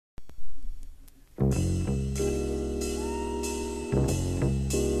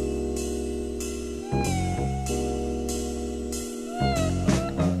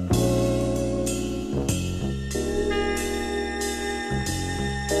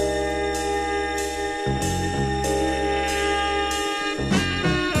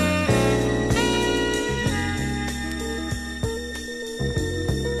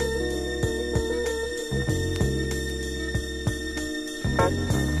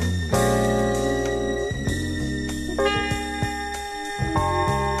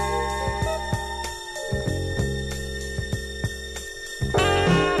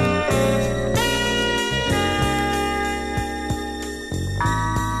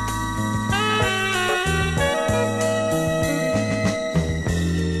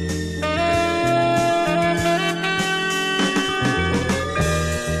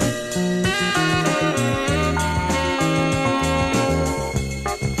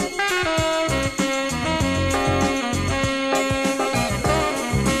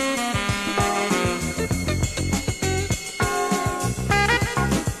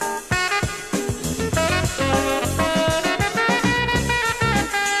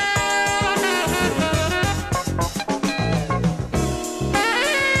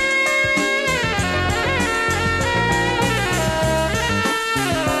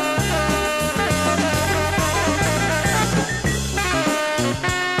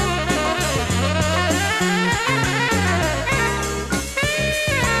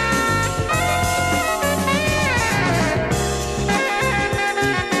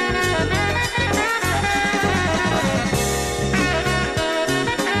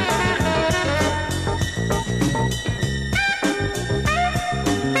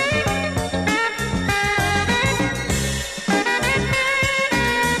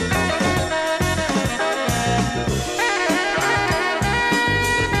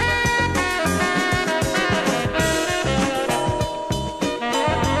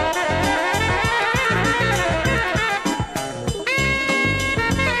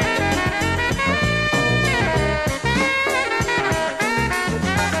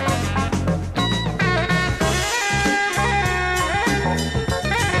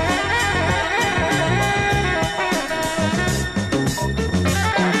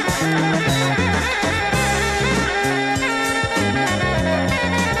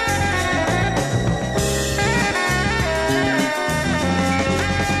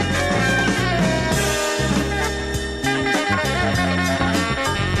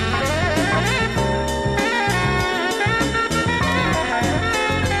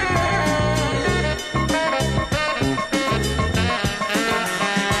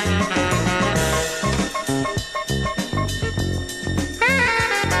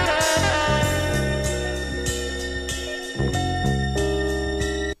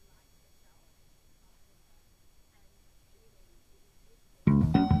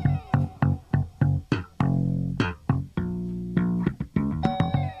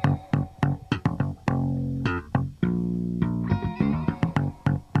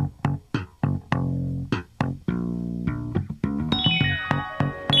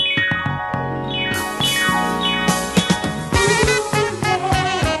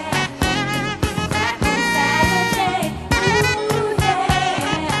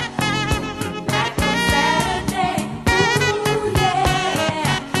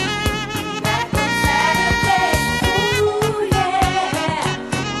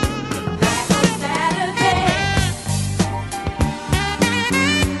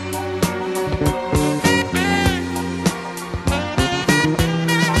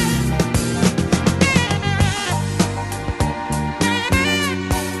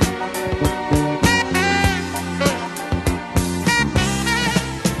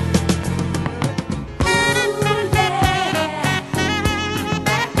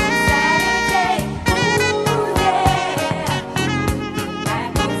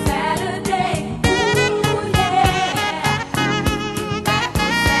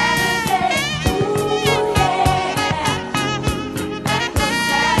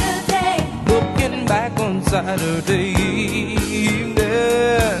Saturday evening,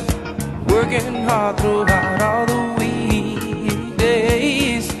 working hard throughout all the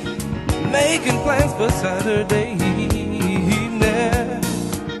weekdays, making plans for Saturday evening,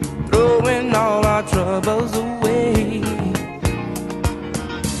 throwing all our troubles away.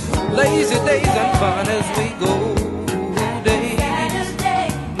 Lazy days and fun as we go days,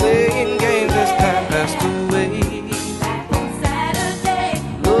 playing games as time passed away.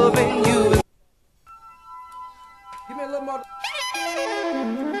 Loving you is... Give me a little more.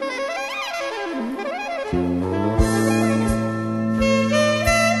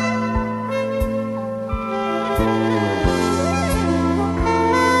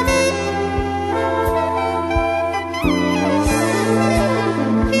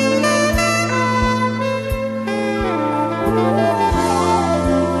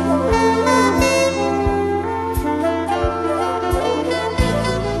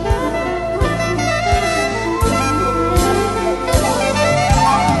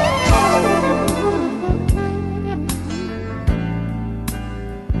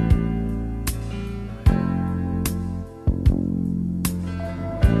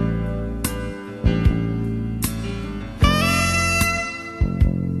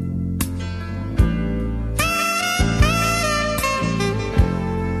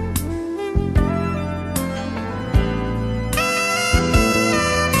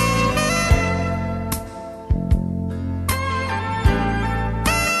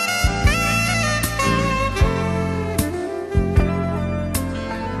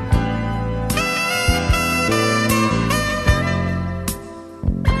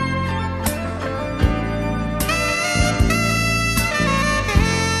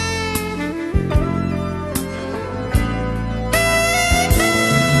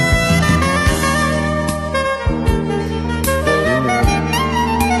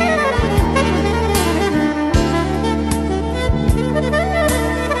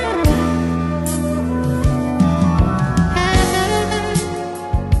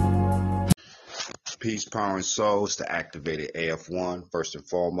 Peace, power, and souls to activated AF1. First and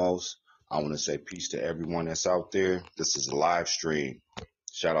foremost, I want to say peace to everyone that's out there. This is a live stream.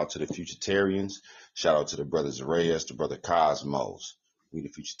 Shout out to the Futuritarians. Shout out to the brothers Reyes, the brother Cosmos. We the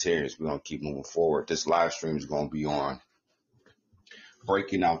Futuritarians. We're going to keep moving forward. This live stream is going to be on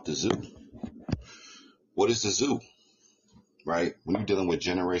breaking out the zoo. What is the zoo? Right? When you're dealing with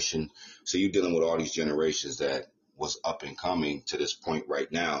generation, so you're dealing with all these generations that was up and coming to this point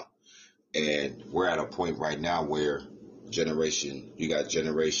right now. And we're at a point right now where you got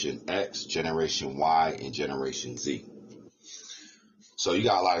Generation X, Generation Y, and Generation Z. So you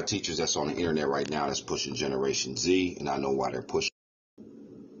got a lot of teachers that's on the internet right now that's pushing Generation Z, and I know why they're pushing.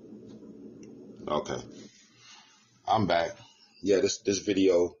 Okay. I'm back. Yeah, this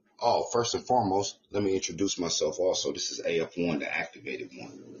video. Oh, first and foremost, let me introduce myself also. This is AF1, the activated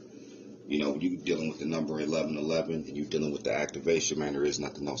one. You know, when you're dealing with the number 1111 and you're dealing with the activation, man, there is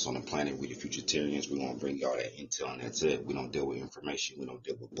nothing else on the planet. We the Futuritarians, we want to bring y'all that intel, and that's it. We don't deal with information. We don't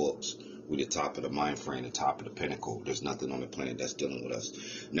deal with books. We the top of the mind frame, the top of the pinnacle. There's nothing on the planet that's dealing with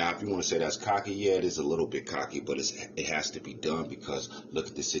us. Now, if you want to say that's cocky, yeah, it is a little bit cocky, but it has to be done because look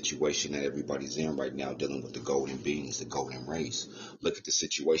at the situation that everybody's in right now, dealing with the golden beings, the golden race. Look at the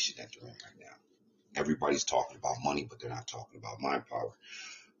situation that they're in right now. Everybody's talking about money, but they're not talking about mind power.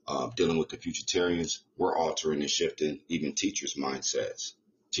 Dealing with the Futuritarians, we're altering and shifting even teachers' mindsets.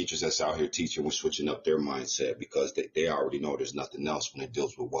 Teachers that's out here teaching, we're switching up their mindset because they already know there's nothing else when it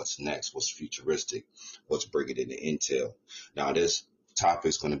deals with what's next, what's futuristic, what's bringing in the intel. Now, this topic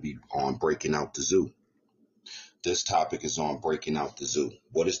is going to be on breaking out the zoo. This topic is on breaking out the zoo.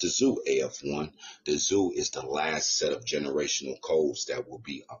 What is the zoo, AF1? The zoo is the last set of generational codes that will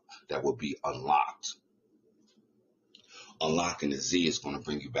be unlocked. Unlocking the Z is going to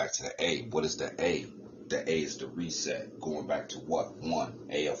bring you back to the A. What is the A? The A is the reset. Going back to what? 1.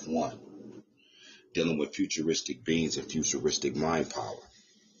 AF1. Dealing with futuristic beings and futuristic mind power.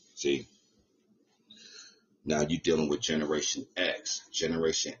 See? Now you're dealing with Generation X.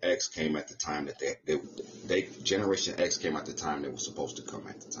 Generation X came at the time that Generation X came at the time they were supposed to come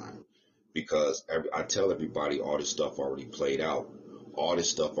at the time. Because I tell everybody all this stuff already played out. All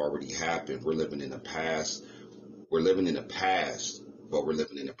this stuff already happened. We're living in the past. We're living in the past, but we're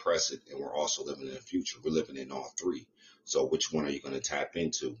living in the present, and we're also living in the future. We're living in all three. So which one are you going to tap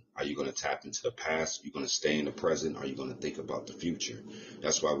into? Are you going to tap into the past? Are you going to stay in the present? Are you going to think about the future?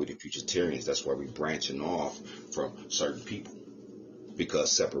 That's why we're the Futuritarians. That's why we're branching off from certain people, because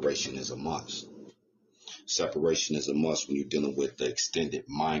separation is a must. Separation is a must when you're dealing with the extended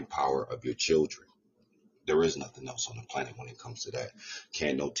mind power of your children. There is nothing else on the planet when it comes to that.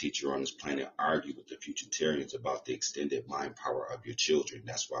 Can't no teacher on this planet argue with the Futuritarians about the extended mind power of your children.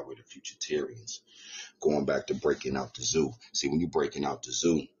 That's why we're the Futuritarians. Going back to breaking out the zoo. See, when you're breaking out the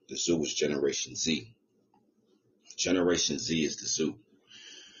zoo is Generation Z. Generation Z is the zoo.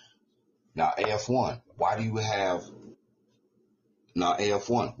 Now, AF1, why are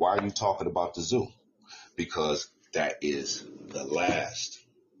you talking about the zoo? Because that is the last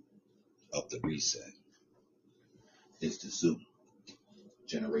of the reset. It's the zoo.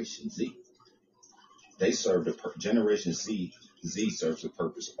 Generation Z. They serve Generation Z serves a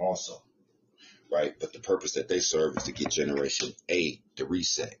purpose also, right? But the purpose that they serve is to get Generation A, the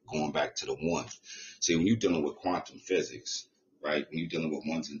reset, going back to the one. See, when you're dealing with quantum physics, right? When you're dealing with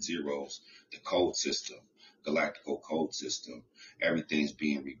ones and zeros, the code system, galactical code system, everything's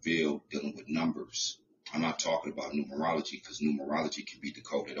being revealed, dealing with numbers. I'm not talking about numerology because numerology can be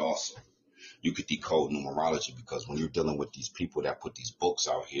decoded also. You could decode numerology because when you're dealing with these people that put these books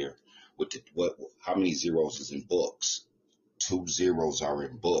out here, how many zeros is in books? 2 zeros are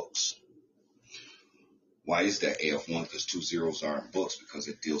in books. Why is that, AF1? Because 2 zeros are in books because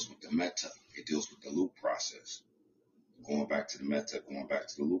it deals with the meta. It deals with the loop process. Going back to the meta, going back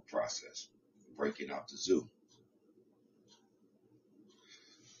to the loop process. Breaking out the zoo.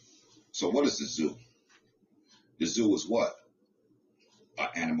 So what is the zoo? The zoo is what? An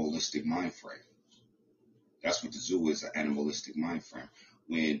animalistic mind frame. That's what the zoo is, an animalistic mind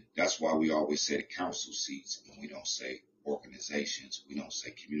frame. That's why we always say the council seats, and we don't say organizations. We don't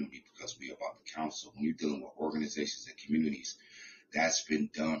say community because we're about the council. When you're dealing with organizations and communities, that's been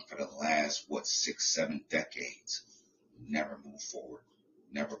done for the last, 6, 7 decades. Never moved forward.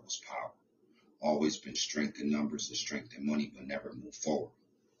 Never was power. Always been strength in numbers and strength in money, but never moved forward.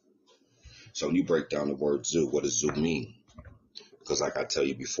 So when you break down the word zoo, what does zoo mean? Because like I tell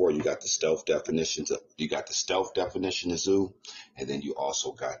you before, you got the stealth definition of zoo, and then you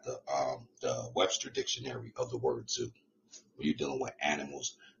also got the Webster dictionary of the word zoo. When you're dealing with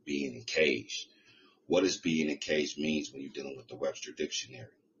animals being encaged. What does being encaged means when you're dealing with the Webster dictionary?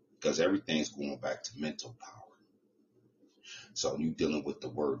 because everything's going back to mental power. So when you're dealing with the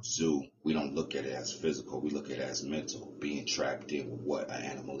word zoo, we don't look at it as physical. We look at it as mental, being trapped in with what? An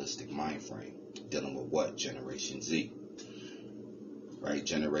animalistic mind frame. Dealing with what? Generation Z. Right?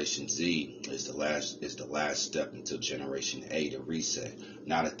 Generation Z is the last step until Generation A to reset.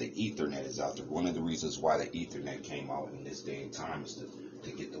 Now that the Ethernet is out there, one of the reasons why the Ethernet came out in this day and time is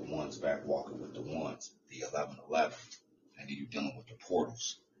to get the ones back walking with the ones, the 1111. And then you're dealing with the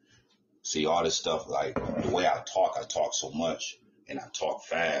portals. See, all this stuff, like the way I talk so much and I talk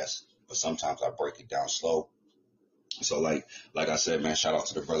fast, but sometimes I break it down slow. So like I said, man, shout out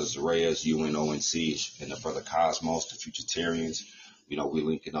to the brothers Reyes, UNONC, and the brother Cosmos, the Futuritarians. You know, we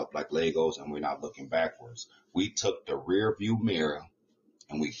linking up like Legos and we're not looking backwards. We took the rear view mirror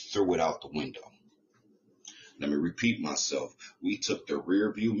and we threw it out the window. Let me repeat myself. We took the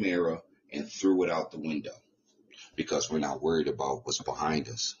rear view mirror and threw it out the window because we're not worried about what's behind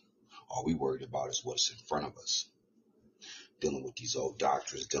us. All we worried about is what's in front of us. Dealing with these old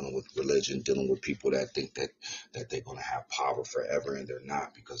doctors, dealing with religion, dealing with people that think that they're going to have power forever and they're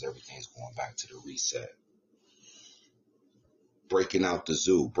not, because everything's going back to the reset. Breaking out the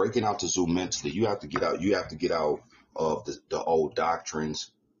zoo mentally. You have to get out of the old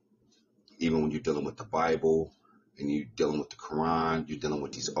doctrines, even when you're dealing with the Bible and you're dealing with the Quran, you're dealing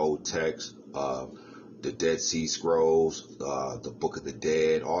with these old texts, the Dead Sea Scrolls, the Book of the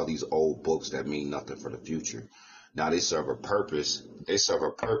Dead, all these old books that mean nothing for the future. Now they serve a purpose. They serve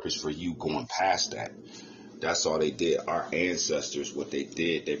a purpose for you going past that. That's all they did. Our ancestors, what they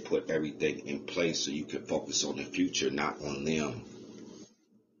did, they put everything in place so you could focus on the future, not on them.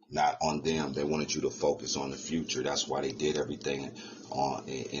 Not on them. They wanted you to focus on the future. That's why they did everything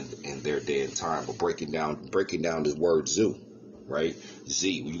in their day and time. But breaking down the word zoo, right?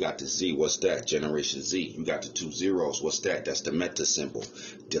 Z, you got the Z. What's that? Generation Z. You got the 2 zeros. What's that? That's the meta symbol.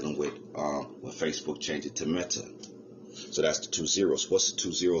 Dealing with when Facebook changed it to meta. So that's the 2 zeros. What's the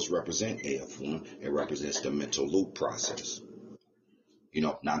 2 zeros represent? AF1. It represents the mental loop process. You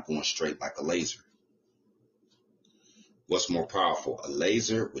know, not going straight like a laser. What's more powerful? A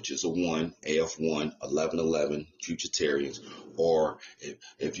laser, which is a 1, AF1, 1111, Futuritarians, or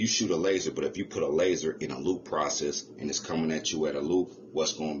if you shoot a laser, but if you put a laser in a loop process and it's coming at you at a loop,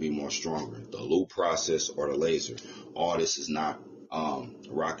 what's going to be more stronger? The loop process or the laser? All this is not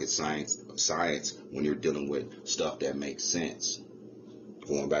rocket science when you're dealing with stuff that makes sense.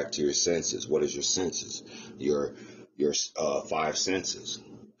 Going back to your senses. What is your senses? Your 5 senses.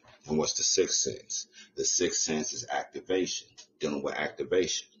 And what's the 6th sense? The 6th sense is activation, dealing with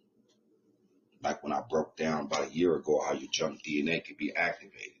activation. Like when I broke down about a year ago how your junk DNA can be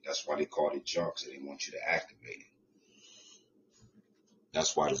activated. That's why they call it junk, so they want you to activate it.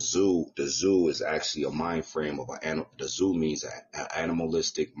 That's why the zoo is actually a mind frame of the zoo means an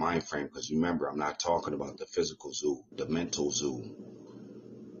animalistic mind frame, because remember, I'm not talking about the physical zoo, the mental zoo.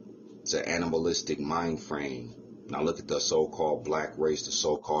 It's an animalistic mind frame. Now look at the so-called black race, the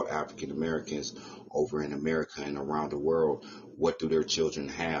so-called African Americans over in America and around the world. What do their children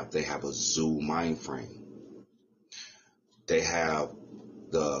have? They have a zoo mind frame. They have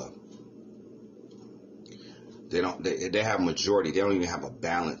they have majority. They don't even have a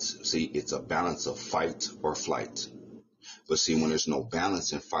balance. See, it's a balance of fight or flight. But see, when there's no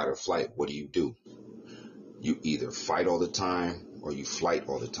balance in fight or flight, what do? You either fight all the time or you flight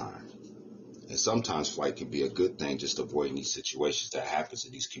all the time. And sometimes flight can be a good thing, just avoiding these situations that happens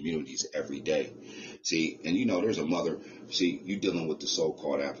in these communities every day. See, and you know, there's a mother. See, you're dealing with the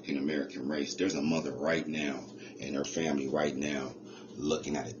so-called African American race. There's a mother right now and her family right now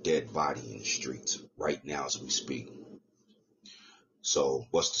looking at a dead body in the streets right now as we speak. So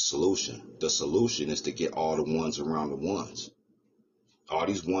what's the solution? The solution is to get all the ones around the ones. All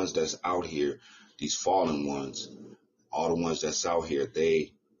these ones that's out here, these fallen ones, all the ones that's out here,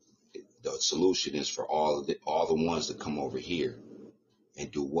 the solution is for all the ones that come over here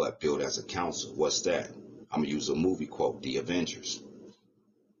and do what? Build as a council. What's that? I'm going to use a movie quote, The Avengers.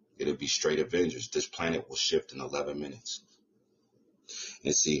 It'll be straight Avengers. This planet will shift in 11 minutes.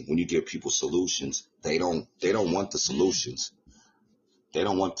 And see, when you give people solutions, they don't want the solutions. They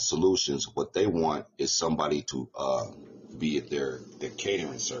don't want the solutions. What they want is somebody to be at their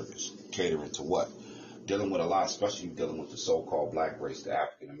catering service. Catering to what? Dealing with a lot, especially dealing with the so-called black race, the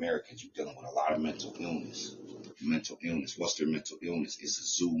African Americans, you're dealing with a lot of mental illness. Mental illness. What's their mental illness? It's a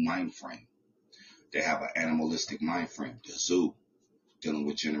zoo mind frame. They have an animalistic mind frame. The zoo. Dealing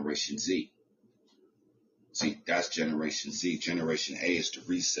with Generation Z. See, that's Generation Z. Generation A is the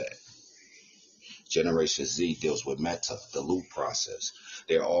reset. Generation Z deals with meta, the loop process.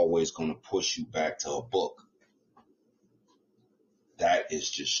 They're always going to push you back to a book. That is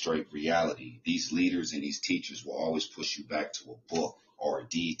just straight reality. These leaders and these teachers will always push you back to a book or a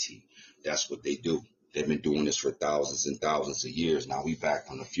deity. That's what they do. They've been doing this for thousands and thousands of years. Now we back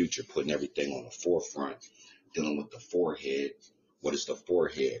on the future, putting everything on the forefront, dealing with the forehead. What is the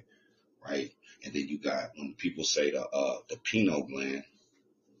forehead, right? And then you got, when people say the pineal gland,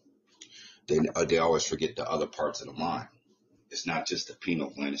 they always forget the other parts of the mind. It's not just the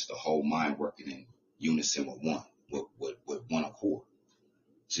pineal gland; it's the whole mind working in unison with one accord.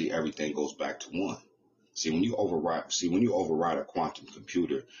 See, everything goes back to one. See, when you override a quantum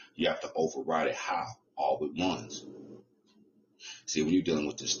computer, you have to override it how? All with ones. See, when you're dealing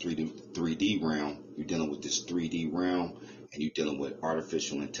with this 3D realm, you're dealing with this 3D realm, and you're dealing with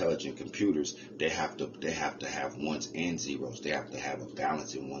artificial intelligent computers. They have to have ones and zeros. They have to have a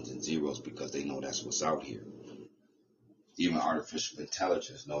balance in ones and zeros because they know that's what's out here. Even artificial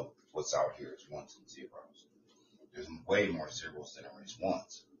intelligence know what's out here is ones and zeros. There's way more zeros than there is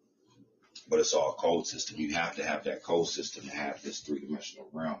ones. But it's all a code system. You have to have that code system to have this three-dimensional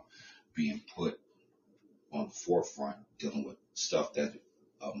realm being put on the forefront, dealing with stuff that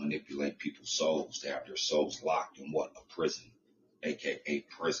manipulate people's souls. They have their souls locked in what? A prison, aka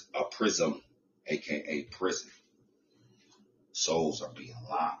prison, a prism, aka prison. Souls are being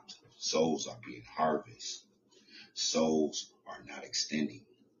locked. Souls are being harvested. Souls are not extending.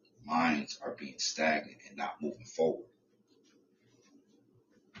 Minds are being stagnant and not moving forward.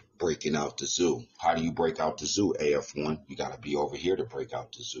 Breaking out the zoo. How do you break out the zoo, AF1? You got to be over here to break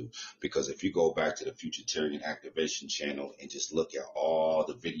out the zoo. Because if you go back to the Futuritarian Activation channel and just look at all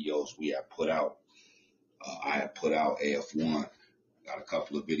the videos we have put out, I have put out AF1, got a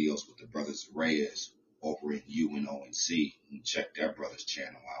couple of videos with the brothers Reyes over in UNONC. And check that brother's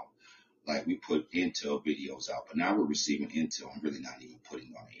channel out. Like, we put intel videos out, but now we're receiving intel and really not even putting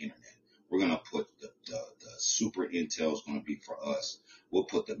it on the internet. We're going to put the super intel is going to be for us. We'll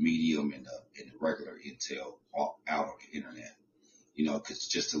put the medium and the regular intel all out on the internet, because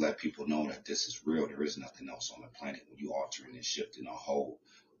just to let people know that this is real. There is nothing else on the planet when you altering and shifting a whole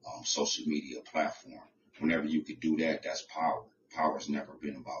social media platform. Whenever you could do that, that's power. Power's never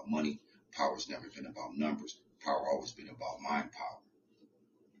been about money. Power's never been about numbers. Power always been about mind power.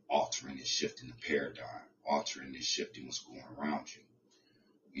 Altering and shifting the paradigm, altering and shifting what's going around you.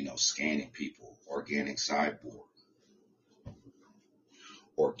 Scanning people, organic cyborg.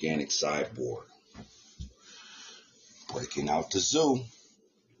 Breaking out the zoo.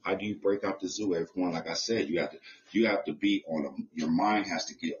 How do you break out the zoo, everyone? Like I said, you have to be your mind has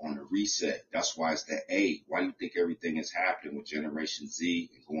to get on a reset. That's why it's the A. Why do you think everything is happening with Generation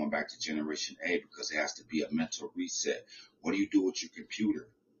Z and going back to Generation A? Because it has to be a mental reset. What do you do with your computer?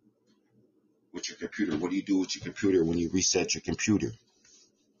 What do you do with your computer when you reset your computer?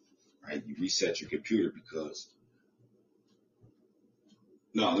 Right? You reset your computer because...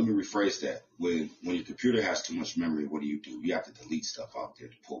 No, let me rephrase that. When your computer has too much memory, what do? You have to delete stuff out there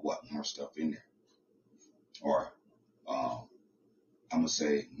to put more stuff in there. Or, I'm going to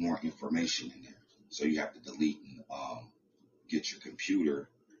say more information in there. So you have to delete and get your computer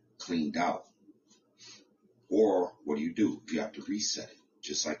cleaned out. Or what do? You have to reset it.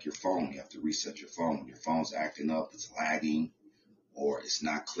 Just like your phone, you have to reset your phone. When your phone's acting up, it's lagging, or it's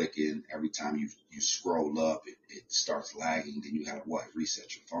not clicking. Every time you scroll up, it starts lagging. Then you have to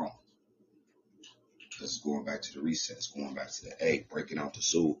reset your phone. Because it's going back to the reset. It's going back to the A. Breaking out the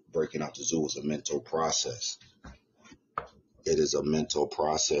zoo. Breaking out the zoo is a mental process. It is a mental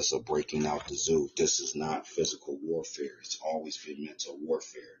process of breaking out the zoo. This is not physical warfare. It's always been mental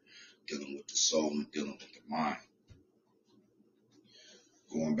warfare. Dealing with the soul and dealing with the mind.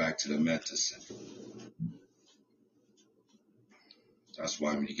 Going back to the medicine. That's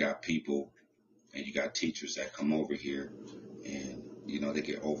why when you got people and you got teachers that come over here and, they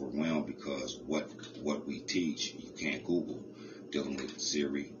get overwhelmed because what we teach, you can't Google, dealing with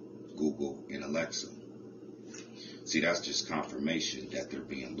Siri, Google, and Alexa. See, that's just confirmation that they're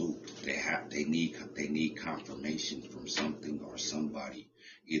being looped. They need confirmation from something or somebody,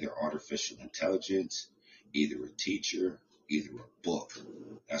 either artificial intelligence, either a teacher, either a book.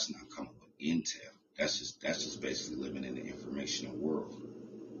 That's not coming with intel. That's just basically living in the informational world.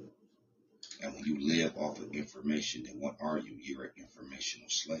 And when you live off of information, then what are you? You're an informational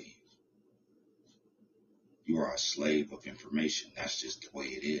slave. You are a slave of information. That's just the way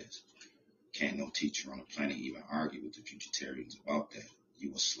it is. Can't no teacher on the planet even argue with the Futuritarians about that.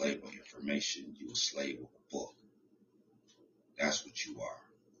 You a slave of information. You a slave of a book. That's what you are.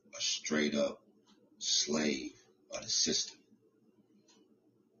 A straight up slave of the system.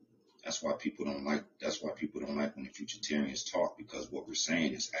 That's why people don't like when the Futuritarians talk, because what we're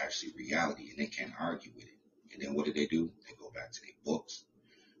saying is actually reality and they can't argue with it. And then what do? They go back to their books.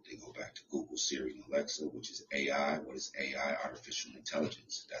 They go back to Google, Siri, and Alexa, which is AI. What is AI? Artificial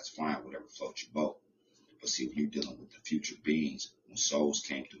intelligence. That's fine, whatever floats your boat. But see, when you're dealing with the future beings, when souls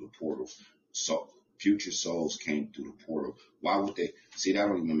came through the portal, so future souls came through the portal, why would they? See, that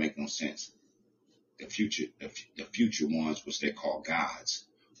don't even make no sense. The future ones, which they call gods,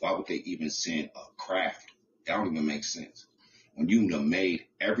 why would they even send a craft? That don't even make sense. When you have made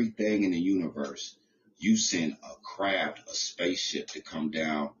everything in the universe, you send a craft, a spaceship to come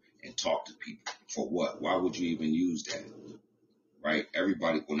down and talk to people. For what? Why would you even use that? Right?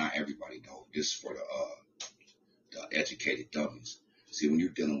 Everybody, well, not everybody knows. This is for the educated dummies. See, when you're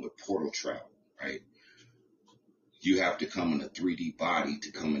dealing with portal travel, right, you have to come in a 3D body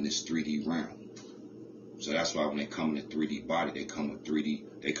to come in this 3D realm. So that's why when they come in a 3D body, they come in a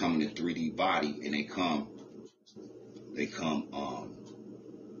 3D body, and they come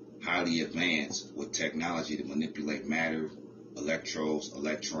highly advanced with technology to manipulate matter, electrodes,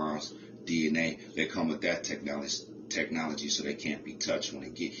 electrons, DNA. They come with that technology so they can't be touched when they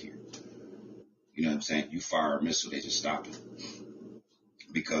get here. You know what I'm saying? You fire a missile, they just stop it.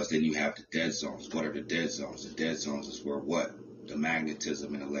 Because then you have the dead zones. What are the dead zones? The dead zones is where what? The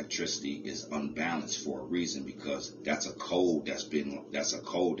magnetism and electricity is unbalanced for a reason, because that's a code that's been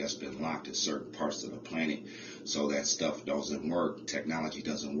locked in certain parts of the planet. So that stuff doesn't work. Technology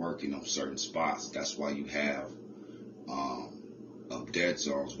doesn't work in those certain spots. That's why you have dead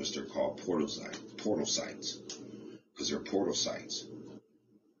zones, which they're called portal sites, because they're portal sites.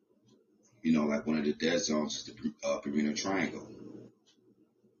 You know, like one of the dead zones is the Bermuda Triangle.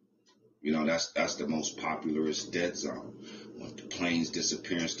 You know, that's the most popularest dead zone. When the planes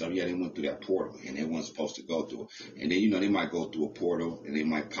disappear and stuff, yeah, they went through that portal, and they weren't supposed to go through it. And then, you know, they might go through a portal, and they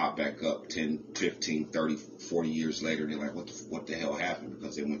might pop back up 10, 15, 30, 40 years later, and they're like, what the hell happened?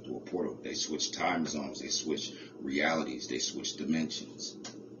 Because they went through a portal. They switched time zones, they switched realities, they switched dimensions.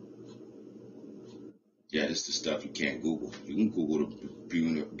 Yeah, this is the stuff you can't Google. You can Google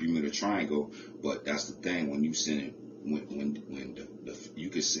the Bermuda Triangle, but that's the thing. When you send it, you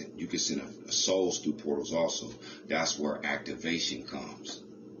can send a souls through portals also. That's where activation comes.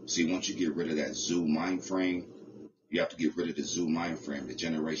 See, once you get rid of that zoo mind frame, you have to get rid of the zoo mind frame, the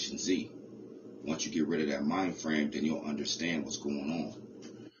Generation Z. Once you get rid of that mind frame, then you'll understand what's going on.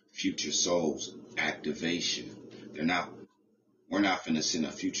 Future souls, activation. We're not finna send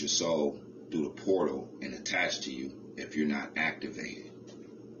a future soul through the portal and attach to you if you're not activated.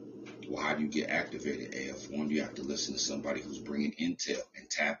 Well, how do you get activated, AF1? You have to listen to somebody who's bringing intel and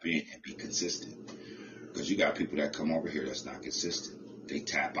tap in and be consistent. Because you got people that come over here that's not consistent. They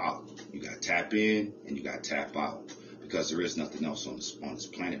tap out. You got to tap in and you got to tap out. Because there is nothing else on this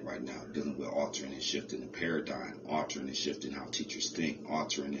planet right now dealing with altering and shifting the paradigm, altering and shifting how teachers think,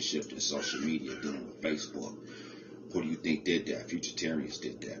 altering and shifting social media, dealing with Facebook. Who do you think did that? Futuritarians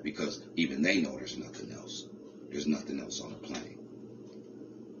did that, because even they know there's nothing else. There's nothing else on the planet.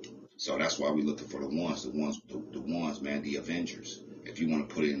 So that's why we're looking for the ones, man, the Avengers. If you want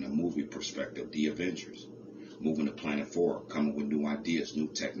to put it in a movie perspective, the Avengers. Moving the planet forward, coming with new ideas, new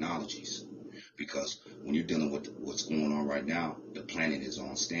technologies. Because when you're dealing with what's going on right now, the planet is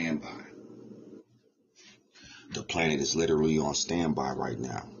on standby. The planet is literally on standby right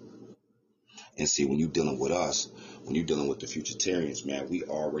now. And see, when you're dealing with us, when you're dealing with the Futuritarians, man, we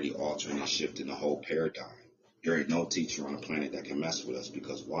already altering and shifting the whole paradigm. There ain't no teacher on the planet that can mess with us,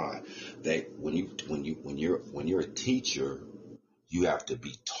 because why? When you're a teacher, you have to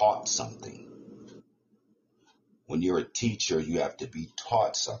be taught something. When you're a teacher, you have to be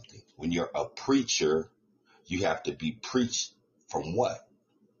taught something. When you're a preacher, you have to be preached from what?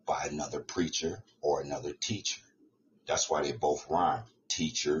 By another preacher or another teacher. That's why they both rhyme.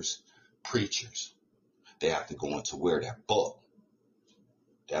 Teachers, preachers. They have to go into where? That book.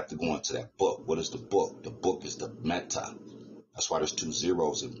 They have to go into that book. What is the book? The book is the meta. That's why there's 2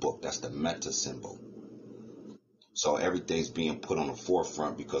 zeros in book. That's the meta symbol. So everything's being put on the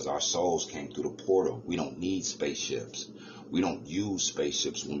forefront because our souls came through the portal. We don't need spaceships. We don't use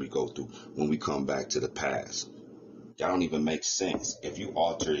spaceships when we come back to the past. That don't even make sense. If you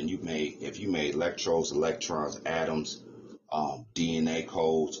altered and if you made electrodes, electrons, atoms, DNA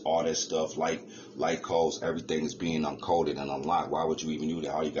codes, all that stuff, light codes, everything is being uncoded and unlocked. Why would you even do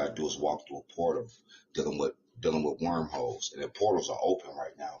that? All you gotta do is walk through a portal, dealing with wormholes. And the portals are open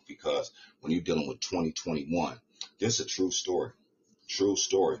right now, because when you're dealing with 2021, this is a true story. True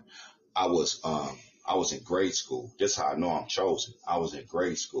story. I was in grade school. This is how I know I'm chosen. I was in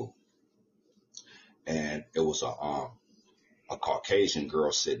grade school, and it was a Caucasian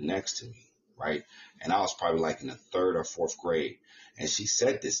girl sitting next to me, right? And I was probably like in the 3rd or 4th grade. And she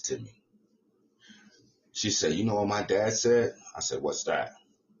said this to me. She said, you know what my dad said? I said, what's that?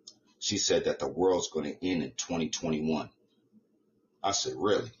 She said that the world's going to end in 2021. I said,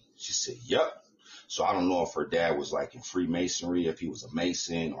 really? She said, yep. So I don't know if her dad was like in Freemasonry, if he was a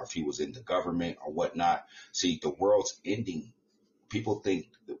Mason, or if he was in the government or whatnot. See, the world's ending. People think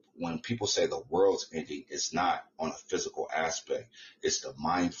when people say the world's ending, it's not on a physical aspect. It's the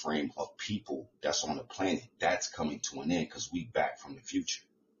mind frame of people that's on the planet. That's coming to an end because we back from the future.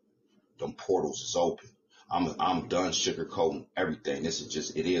 Them portals is open. I'm done sugarcoating everything. This is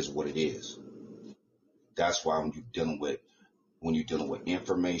just, it is what it is. That's why when you're dealing with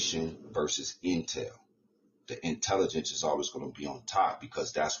information versus intel, the intelligence is always going to be on top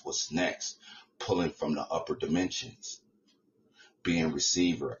because that's what's next. Pulling from the upper dimensions, being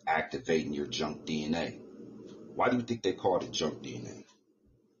receiver, activating your junk DNA. Why do you think they call it junk DNA?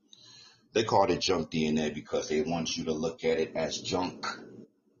 They call it junk DNA because they want you to look at it as junk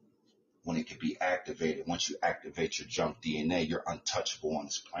when it can be activated. Once you activate your junk DNA, you're untouchable on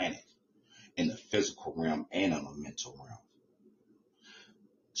this planet in the physical realm and in the mental realm.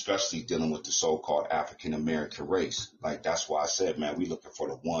 Especially dealing with the so-called African American race. Like, that's why I said, man, we looking for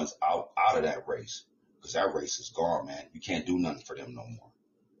the ones out of that race. Because that race is gone, man. You can't do nothing for them no more.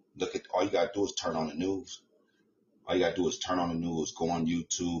 Look at, all you got to do is turn on the news. All you got to do is turn on the news, go on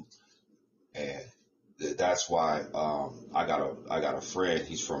YouTube. And that's why I got a friend,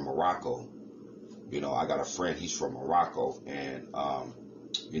 he's from Morocco. I got a friend, he's from Morocco. And,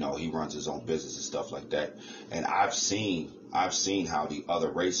 he runs his own business and stuff like that. And I've seen how the other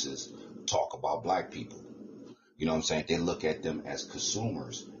races talk about black people. You know what I'm saying? They look at them as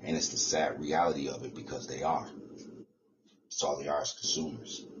consumers, and it's the sad reality of it because they are. That's all they are, is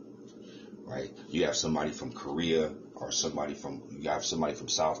consumers, right? You have somebody from Korea or you have somebody from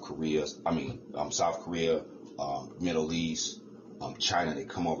South Korea, Middle East, China. They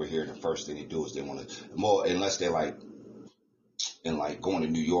come over here, and the first thing they do is they want to, more unless they're like going to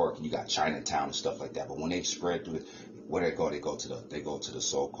New York, and you got Chinatown and stuff like that. But when they spread through where they go to the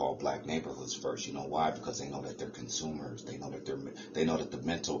so-called black neighborhoods first. You know why? Because they know that they're consumers. They know that the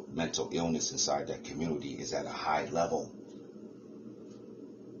mental illness inside that community is at a high level.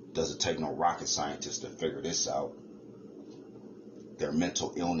 Doesn't take no rocket scientist to figure this out. Their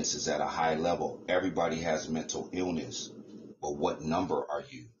mental illness is at a high level. Everybody has mental illness, but what number are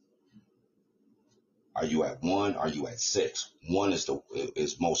you? Are you at 1? Are you at 6? 1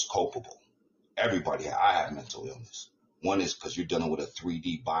 is most culpable. Everybody, I have mental illness. 1 is because you're dealing with a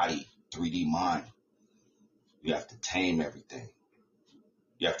 3D body, 3D mind. You have to tame everything.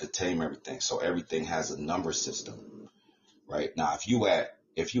 So everything has a number system, right? Now, if you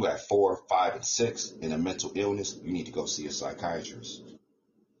at 4, 5, and 6 in a mental illness, you need to go see a psychiatrist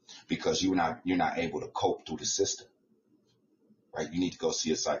because you're not able to cope through the system. Right? You need to go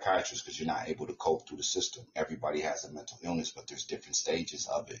see a psychiatrist because you're not able to cope through the system. Everybody has a mental illness, but there's different stages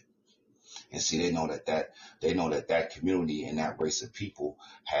of it. And see, they know that community and that race of people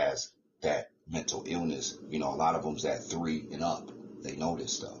has that mental illness. A lot of them's at 3 and up. They know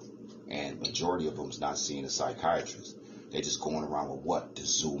this stuff. And majority of them's not seeing a psychiatrist. They're just going around with what? The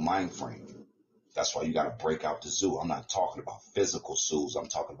zoo mind frame. That's why you got to break out the zoo. I'm not talking about physical zoos. I'm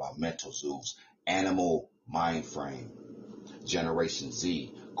talking about mental zoos. Animal mind frame. Generation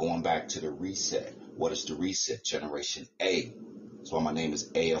Z, going back to the reset. What is the reset? Generation A. That's why my name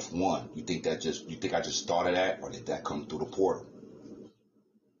is AF1. You think I just thought of that, or did that come through the portal?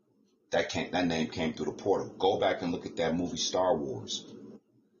 That name came through the portal. Go back and look at that movie Star Wars.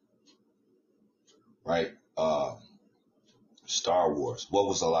 Right? Star Wars. What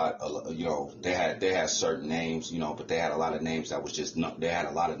was a lot? They had certain names, but they had a lot of names that was just they had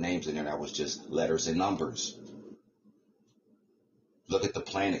a lot of names in there that was just letters and numbers. Look at the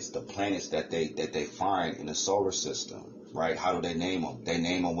planets that they find in the solar system, right? How do they name them? They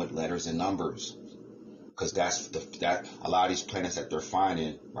name them with letters and numbers, because that a lot of these planets that they're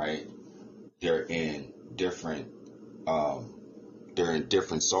finding, right? They're in different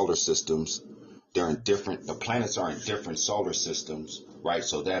solar systems. The planets are in different solar systems, right?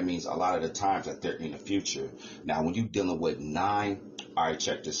 So that means a lot of the times that they're in the future. Now, when you're dealing with 9, all right,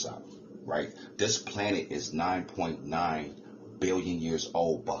 check this out, right? This planet is 9.9 billion years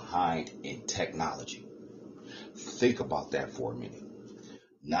old behind in technology. Think about that for a minute.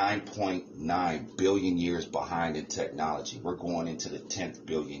 9.9 billion years behind in technology. We're going into the 10th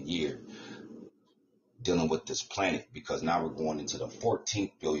billion year dealing with this planet, because now we're going into the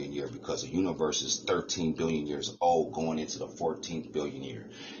 14th billion year, because the universe is 13 billion years old going into the 14th billion year.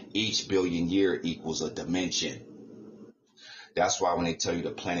 Each billion year equals a dimension. That's why when they tell you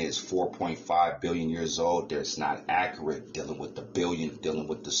the planet is 4.5 billion years old, that's not accurate dealing with the billion, dealing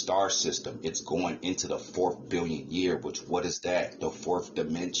with the star system. It's going into the 4th billion year, which what is that? The 4th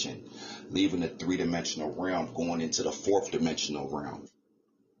dimension. Leaving the 3-dimensional realm, going into the 4th dimensional realm.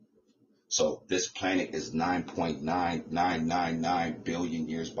 So this planet is 9.9999 billion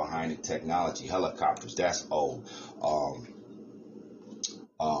years behind in technology. Helicopters, that's old.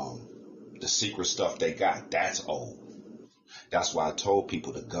 The secret stuff they got, that's old. That's why I told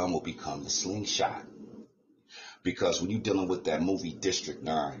people the gun will become the slingshot. Because when you're dealing with that movie District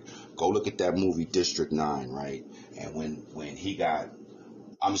 9, go look at that movie District 9, right? And when he got,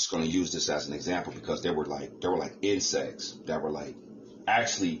 I'm just going to use this as an example because there were like insects that were like,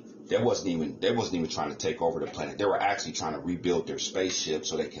 actually, they wasn't even trying to take over the planet. They were actually trying to rebuild their spaceship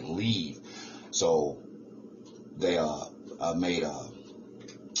so they can leave. So they made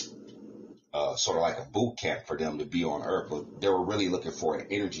sort of like a boot camp for them to be on Earth, but they were really looking for an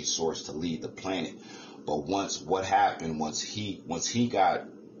energy source to lead the planet. But once he got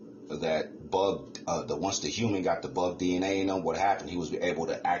that bug, once the human got the bug DNA in him, what happened? He was able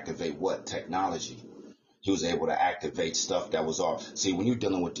to activate what? Technology. He was able to activate stuff that was off. See, when you're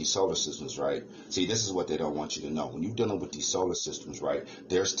dealing with these solar systems, right? See, this is what they don't want you to know. When you're dealing with these solar systems, right,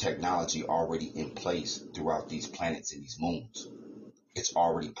 there's technology already in place throughout these planets and these moons. It's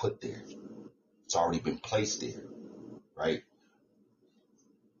already put there. It's already been placed there, right?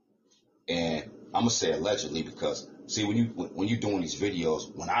 And I'm gonna say allegedly because see, when you're doing these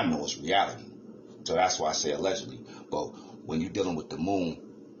videos, when I know it's reality, so that's why I say allegedly. But when you're dealing with the moon,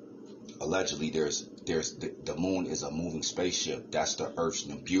 allegedly the moon is a moving spaceship. That's the Earth's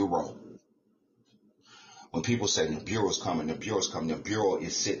Nibiru. When people say Nibiru's coming, Nibiru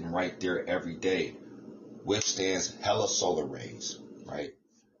is sitting right there every day, withstands hella solar rays, right?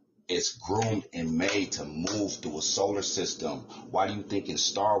 It's groomed and made to move through a solar system. Why do you think in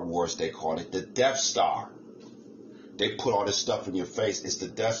Star Wars they call it the Death Star? They put all this stuff in your face. It's the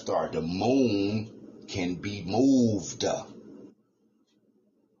Death Star. The moon can be moved.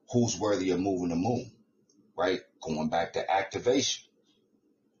 Who's worthy of moving the moon? Right? Going back to activation.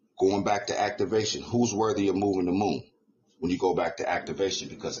 Who's worthy of moving the moon? When you go back to activation,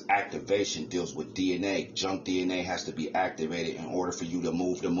 because activation deals with DNA. Junk DNA has to be activated in order for you to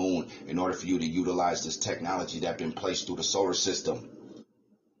move the moon, in order for you to utilize this technology that's been placed through the solar system.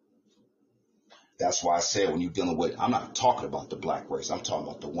 That's why I said when you're dealing with, I'm not talking about the black race. I'm talking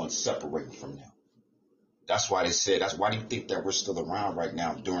about the ones separating from them. That's why they said, why do you think that we're still around right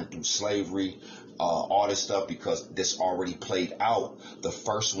now through slavery, all this stuff? Because this already played out. The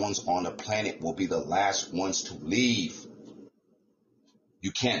first ones on the planet will be the last ones to leave.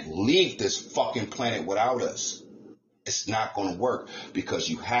 You can't leave this fucking planet without us. It's not going to work because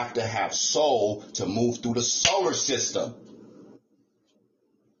you have to have soul to move through the solar system.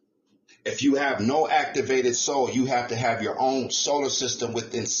 If you have no activated soul, you have to have your own solar system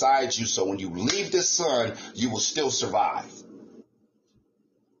within inside you. So when you leave the sun, you will still survive.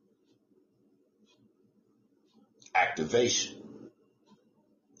 Activation.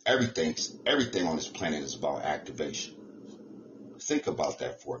 Everything on this planet is about activation. Think about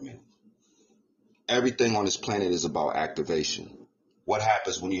that for a minute. Everything on this planet is about activation. What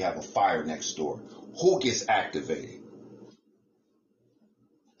happens when you have a fire next door? Who gets activated?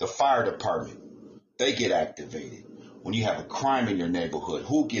 The fire department. They get activated. When you have a crime in your neighborhood,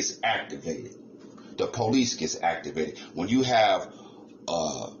 who gets activated? The police gets activated. When you have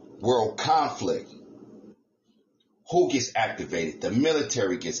world conflict, who gets activated? The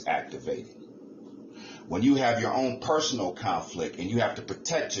military gets activated. When you have your own personal conflict and you have to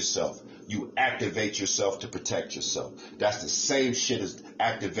protect yourself, you activate yourself to protect yourself. That's the same shit as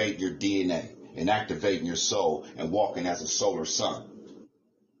activating your DNA and activating your soul and walking as a solar sun.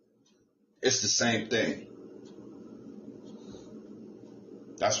 It's the same thing.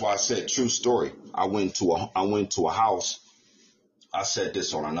 That's why I said true story. I went to a house. I said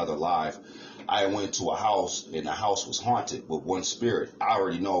this on another live. I went to a house and the house was haunted with one spirit. I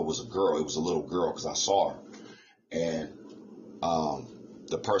already know it was a girl. It was a little girl because I saw her. And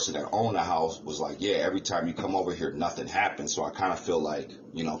the person that owned the house was like, yeah, every time you come over here, nothing happens. So I kind of feel like,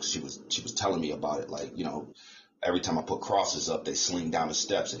 she was telling me about it. Like, every time I put crosses up, they sling down the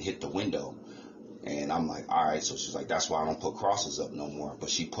steps and hit the window. And I'm like, all right. So she's like, that's why I don't put crosses up no more. But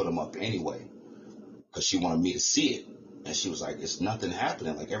she put them up anyway because she wanted me to see it. And she was like, it's nothing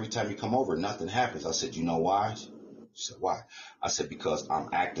happening. Like every time you come over, nothing happens. I said, you know why? She said, why? I said, because I'm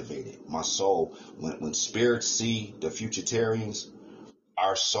activated. My soul, when spirits see the futuritarians,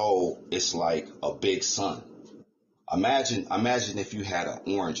 our soul is like a big sun. Imagine if you had an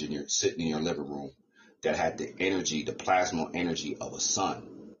orange and you're sitting in your living room that had the energy, the plasma energy of a sun,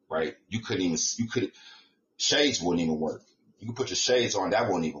 right? Shades wouldn't even work. You can put your shades on, that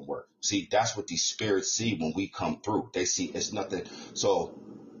won't even work. See, that's what these spirits see when we come through. They see it's nothing. So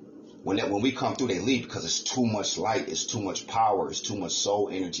when we come through, they leave because it's too much light, it's too much power, it's too much soul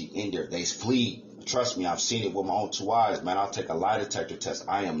energy in there. They flee. Trust me, I've seen it with my own 2 eyes, man. I'll take a lie detector test.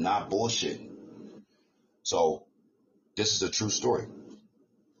 I am not bullshitting. So this is a true story.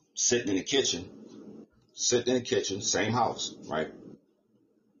 Sitting in the kitchen, same house, right?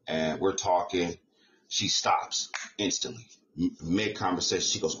 And we're talking. She stops instantly, mid-conversation.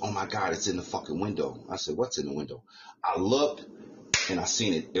 She goes, "Oh my God, it's in the fucking window." I said, "What's in the window?" I looked and I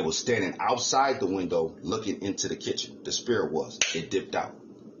seen it. It was standing outside the window looking into the kitchen. The spirit was. It dipped out.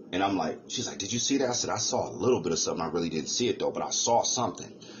 And I'm like, she's like, "Did you see that?" I said, "I saw a little bit of something. I really didn't see it though, but I saw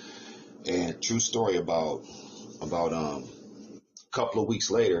something." And true story about a couple of weeks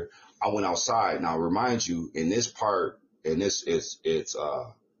later, I went outside. Now, I remind you, in this part, and this is it's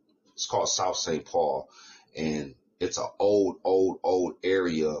called South St. Paul, and it's an old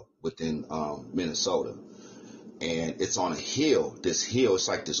area within Minnesota, and it's on a hill. This hill, it's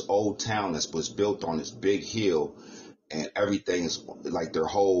like this old town that was built on this big hill, and everything's like their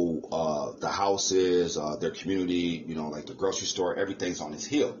whole the houses, their community, like the grocery store, everything's on this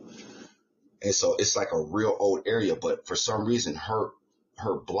hill. And so it's like a real old area, but for some reason her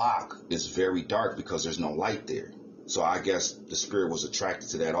block is very dark because there's no light there. So I guess the spirit was attracted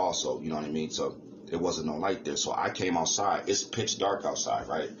to that also, you know what I mean? So there wasn't no light there. So I came outside. It's pitch dark outside,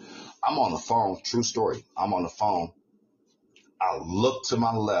 right? I'm on the phone. True story. I'm on the phone. I looked to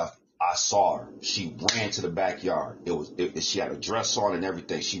my left. I saw her. She ran to the backyard. She had a dress on and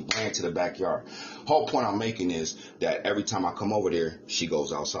everything. She ran to the backyard. Whole point I'm making is that every time I come over there, she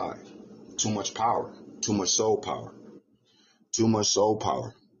goes outside. Too much power. Too much soul power. Too much soul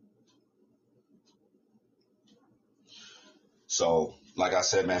power. So, like I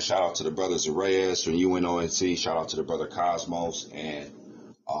said, man, shout out to the brothers Reyes from UNONC. Shout out to the brother Cosmos. And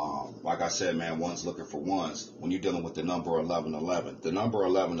like I said, man, one's looking for ones. When you're dealing with the number 1111, the number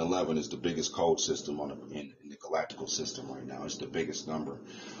 1111 is the biggest code system in the galactical system right now. It's the biggest number.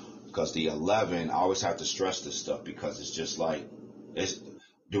 Because the 11, I always have to stress this stuff because it's just like, it's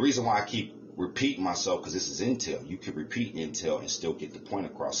the reason why I keep repeating myself, because this is intel. You can repeat intel and still get the point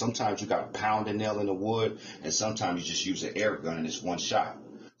across. Sometimes you got to pound a nail in the wood, and sometimes you just use an air gun and it's one shot.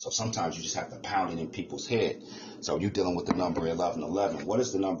 So sometimes you just have to pound it in people's head. So you're dealing with the number 1111. What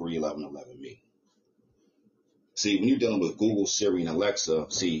does the number 1111 mean? See, when you're dealing with Google, Siri, and Alexa,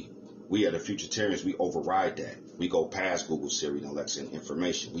 see, we are the Futuritarians. We override that. We go past Google, Siri, and Alexa and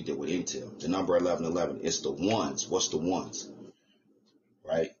information. We deal with intel. The number 1111 is the ones. What's the ones?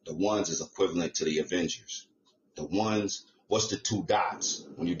 Right? The ones is equivalent to the Avengers. The ones, what's the two dots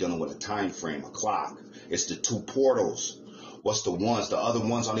when you're dealing with a time frame, a clock? It's the two portals. What's the ones? The other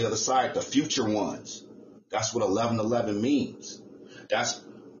ones on the other side, the future ones. That's what 1111 means.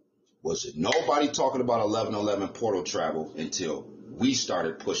 Was it nobody talking about 1111 portal travel until we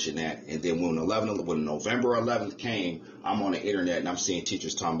started pushing that? And then when November 11th came, I'm on the internet and I'm seeing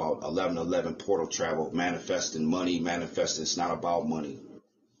teachers talking about 1111 portal travel, manifesting money, it's not about money.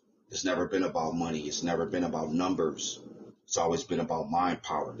 It's never been about money. It's never been about numbers. It's always been about mind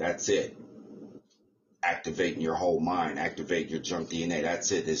power. That's it. Activating your whole mind. Activate your junk DNA.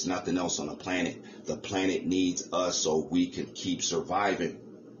 That's it. There's nothing else on the planet. The planet needs us so we can keep surviving.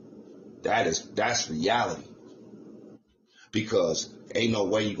 That's reality. Because ain't no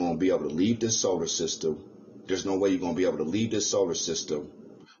way you're going to be able to leave this solar system. There's no way you're going to be able to leave this solar system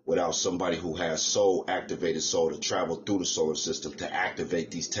without somebody who has activated soul to travel through the solar system to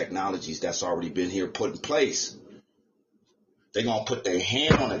activate these technologies that's already been here put in place. They're going to put their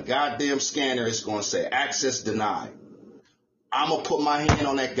hand on a goddamn scanner. It's going to say access denied. I'm going to put my hand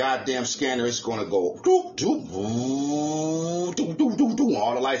on that goddamn scanner. It's going to go doop, doop, doop, doop, doop, doop, doop.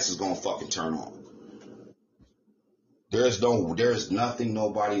 All the lights is going to fucking turn on. There's nothing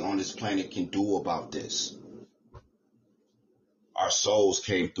nobody on this planet can do about this. Our souls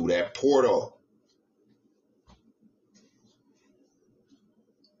came through that portal.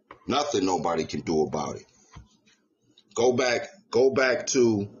 Nothing nobody can do about it. Go back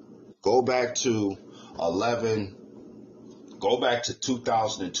to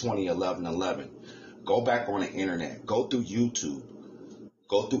 2020, 11/11. Go back on the internet. Go through YouTube.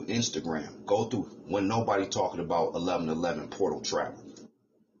 Go through Instagram. Go through when nobody talking about 11/11 portal travel.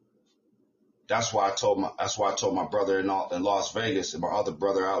 That's why I told my brother in Las Vegas and my other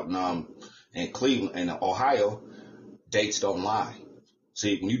brother out in Cleveland, in Ohio, dates don't lie.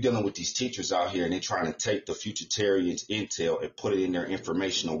 See, when you're dealing with these teachers out here and they're trying to take the futuritarians' intel and put it in their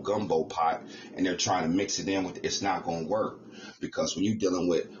informational gumbo pot and they're trying to mix it in with it's not going to work. Because when you're dealing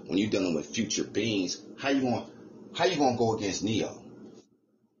with future beings, how you going to go against Neo?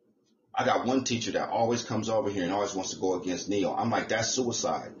 I got one teacher that always comes over here and always wants to go against Neo. I'm like, that's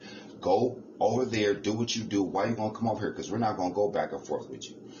suicide. Go over there, do what you do. Why you going to come over here? Because we're not going to go back and forth with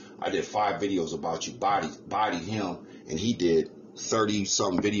you. I did 5 videos about you, bodied him, and he did 30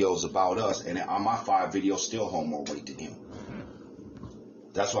 some videos about us, and on my 5 videos still hold more weight than him.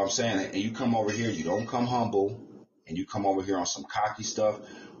 That's what I'm saying. And you come over here, you don't come humble, and you come over here on some cocky stuff,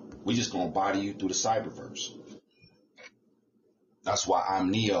 we just gonna body you through the cyberverse. That's why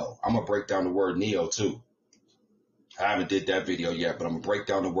I'm Neo. I'm gonna break down the word Neo too. I haven't did that video yet, but I'm gonna break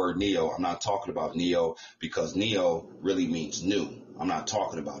down the word Neo. I'm not talking about Neo because Neo really means new. I'm not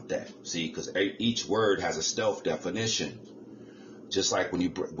talking about that. See, because each word has a stealth definition. Just like when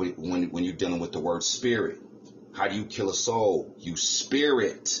you're dealing with the word spirit. How do you kill a soul? You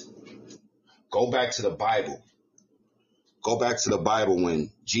spirit. Go back to the Bible. Go back to the Bible when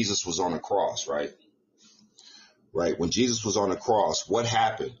Jesus was on the cross, right? Right. When Jesus was on the cross, what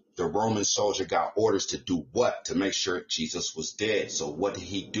happened? The Roman soldier got orders to do what? To make sure Jesus was dead. So what did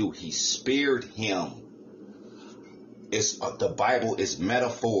he do? He speared him. The Bible is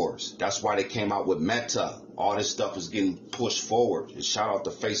metaphors. That's why they came out with meta. All this stuff is getting pushed forward. And shout out to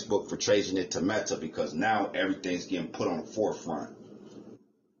Facebook for changing it to meta because now everything's getting put on the forefront.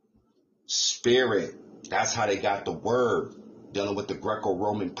 Spirit. That's how they got the word. Dealing with the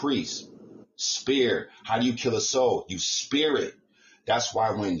Greco-Roman priests. Spear. How do you kill a soul? You spear it. That's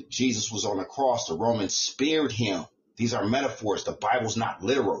why when Jesus was on the cross, the Romans speared him. These are metaphors. The Bible's not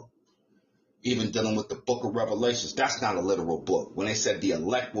literal. Even dealing with the book of Revelations, that's not a literal book. When they said the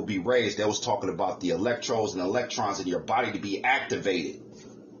elect will be raised, they was talking about the electrodes and electrons in your body to be activated.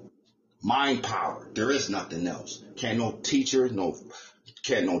 Mind power. There is nothing else. Can't no teacher,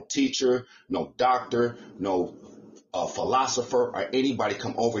 no doctor, no philosopher or anybody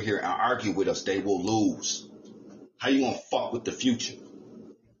come over here and argue with us. They will lose. How you gonna fuck with the future?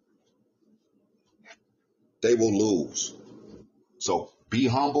 They will lose. So be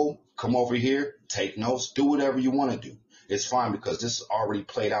humble. Come over here, take notes, do whatever you want to do. It's fine because this is already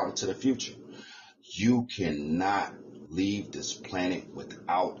played out into the future. You cannot leave this planet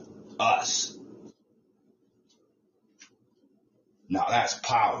without us. Now that's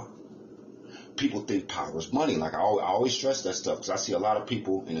power. People think power is money. Like I always stress that stuff because I see a lot of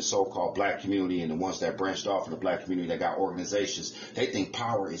people in the so-called black community and the ones that branched off in the black community that got organizations. They think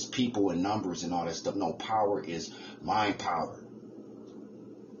power is people and numbers and all that stuff. No, power is mind power.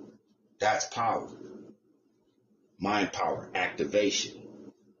 That's power. Mind power, activation.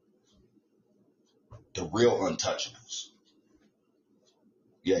 The real untouchables.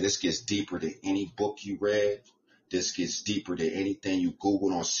 Yeah, this gets deeper than any book you read. This gets deeper than anything you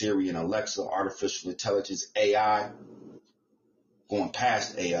Googled on Siri and Alexa, artificial intelligence, AI. Going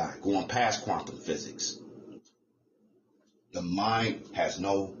past AI, going past quantum physics. The mind has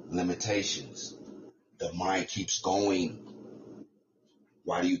no limitations. The mind keeps going.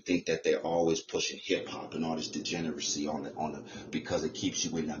 Why do you think that they're always pushing hip hop and all this degeneracy on the because it keeps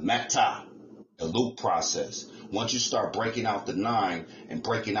you in the meta, the loop process. Once you start breaking out the 9 and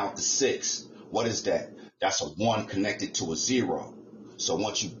breaking out the 6, what is that? That's a 1 connected to a 0. So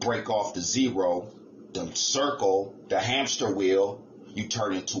once you break off the 0, the circle, the hamster wheel, you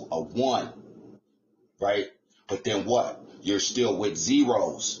turn into a 1, right? But then what? You're still with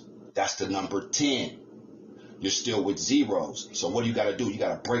zeros. That's the number 10. You're still with zeros. So what do you got to do? You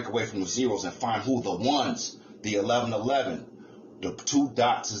got to break away from the zeros and find who the ones, the 1111. The 2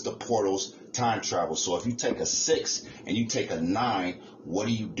 dots is the portal's time travel. So if you take a 6 and you take a 9, what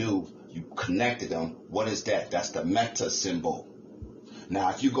do? You connected them. What is that? That's the meta symbol. Now,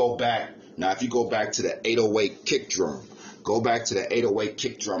 if you go back to the 808 kick drum, go back to the 808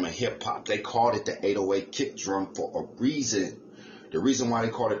 kick drum in hip hop. They called it the 808 kick drum for a reason. The reason why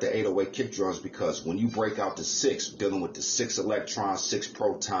they called it the 808 kick drum is because when you break out the 6, dealing with the 6 electrons, 6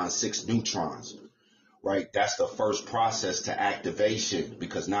 protons, 6 neutrons, right? That's the first process to activation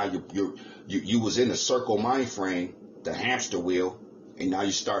because now you was in the circle mind frame, the hamster wheel, and now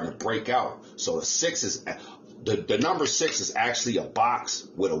you're starting to break out. So the 6 is the number 6 is actually a box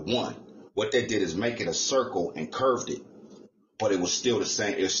with a 1. What they did is make it a circle and curved it, but it was still the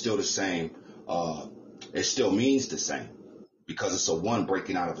same. It's still the same. It still means the same. Because it's a 1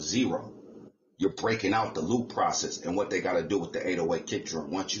 breaking out of a 0. You're breaking out the loop process. And what they got to do with the 808 kick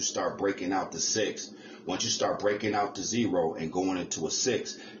drum, once you start breaking out the 6, once you start breaking out the 0 and going into a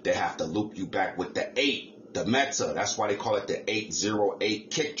 6, they have to loop you back with the 8. The meta, that's why they call it the 808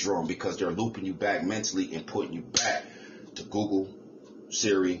 kick drum, because they're looping you back mentally and putting you back to Google,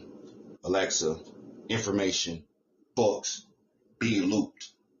 Siri, Alexa, information, books, being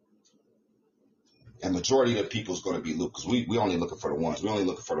looped. And majority of the people is going to be looped, because we only looking for the ones. We only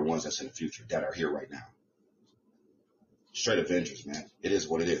looking for the ones that's in the future, that are here right now. Straight Avengers, man. It is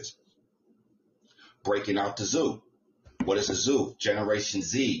what it is. Breaking out the zoo. What is a zoo? Generation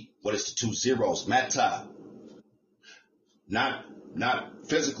Z. What is the 2 zeros? Meta. Not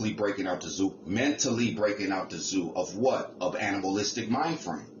physically breaking out the zoo, mentally breaking out the zoo of what? Of animalistic mind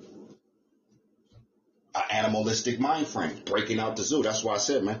frame. An animalistic mind frame. Breaking out the zoo. That's why I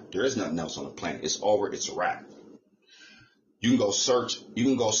said, man, there is nothing else on the planet. It's over. It's a wrap. You can go search.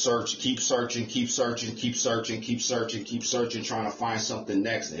 Keep searching, trying to find something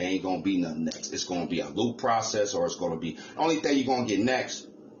next. It ain't going to be nothing next. It's going to be a loop process, or it's going to be, the only thing you're going to get next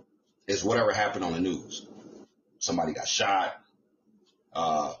is whatever happened on the news. Somebody got shot,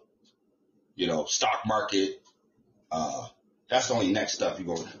 stock market. That's the only next stuff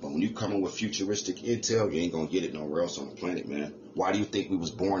you're going to, but when you come in with futuristic intel, you ain't going to get it nowhere else on the planet, man. Why do you think we was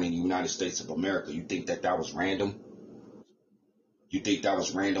born in the United States of America? You think that was random? You think that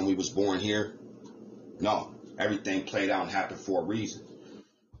was random we was born here? No. Everything played out and happened for a reason.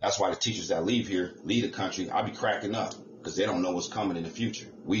 That's why the teachers that leave the country, I be cracking up, because they don't know what's coming in the future.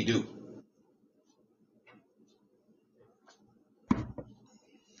 We do.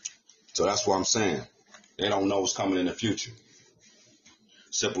 So that's what I'm saying. They don't know what's coming in the future.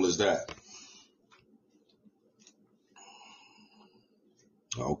 Simple as that.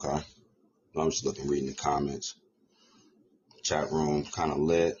 Okay. I'm just reading the comments. Chat room kind of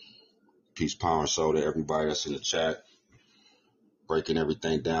lit. Peace, power, and soul to everybody that's in the chat. Breaking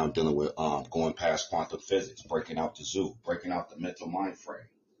everything down, dealing with going past quantum physics, breaking out the zoo, breaking out the mental mind frame,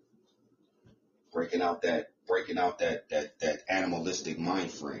 breaking out that animalistic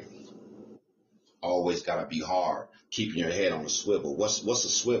mind frame. Always gotta be hard, keeping your head on a swivel. What's a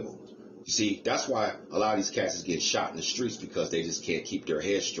swivel? You see, that's why a lot of these cats is getting shot in the streets, because they just can't keep their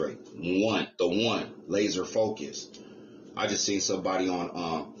head straight. Laser focused. I just seen somebody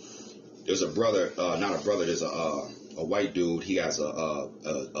on there's a brother, not a brother, there's a white dude. He has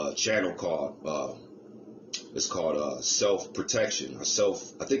a channel called it's called self-protection.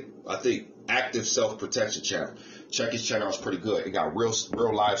 I think active self-protection channel. Check his channel, it's pretty good. It got real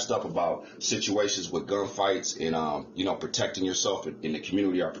live stuff about situations with gunfights and protecting yourself in the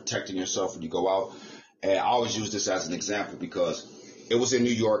community, or protecting yourself when you go out. And I always use this as an example, because it was in New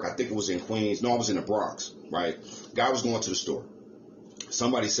York. I think it was in Queens. No, it was in the Bronx, right? Guy was going to the store.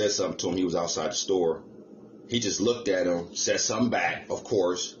 Somebody said something to him. He was outside the store. He just looked at him, said something back, of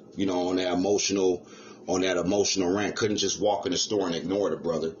course, on that emotional rant. Couldn't just walk in the store and ignore the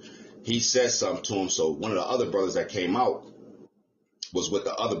brother. He said something to him. So one of the other brothers that came out was with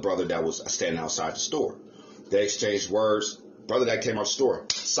the other brother that was standing outside the store. They exchanged words. Brother that came out the store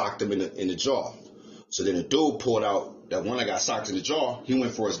socked him in the jaw. So then the dude pulled out, that one that got socked in the jaw, he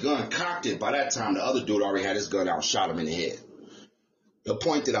went for his gun, cocked it. By that time, the other dude already had his gun out and shot him in the head. The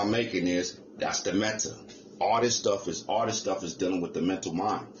point that I'm making is, that's the meta. All this stuff is dealing with the mental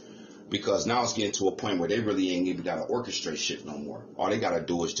mind. Because now it's getting to a point where they really ain't even got to orchestrate shit no more. All they got to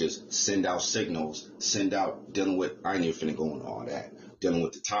do is just send out signals, dealing with, I ain't even finna go into all that, dealing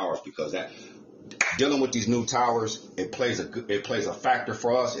with the towers, because dealing with these new towers, it plays a factor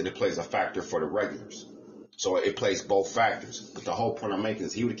for us, and it plays a factor for the regulars. So it plays both factors. But the whole point I'm making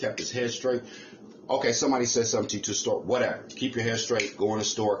is, he would have kept his head straight. Okay, somebody said something to you to the store, whatever. Keep your head straight, go in the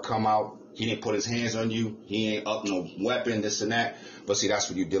store, come out. He didn't put his hands on you. He ain't up no weapon, this and that. But see, that's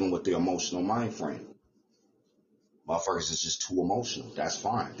when you're dealing with the emotional mind frame. Motherfuckers is just too emotional. That's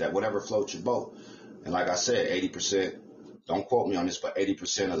fine. That whatever floats your boat. And like I said, 80%, don't quote me on this, but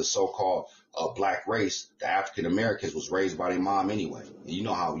 80% of the so-called black race, the African Americans, was raised by their mom anyway. And you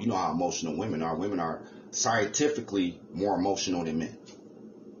know how emotional women are. Women are scientifically more emotional than men.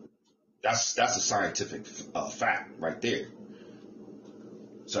 That's a scientific fact right there.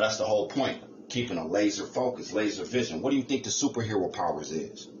 So that's the whole point. Keeping a laser focus, laser vision. What do you think the superhero powers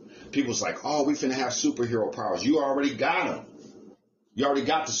is? People's like, oh, we finna have superhero powers. You already got them. You already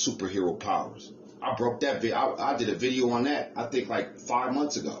got the superhero powers. I broke that video. I did a video on that, I think like 5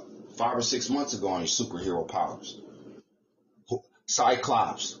 or 6 months ago, on your superhero powers.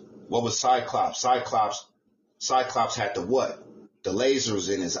 Cyclops. What was Cyclops? Cyclops had the what? The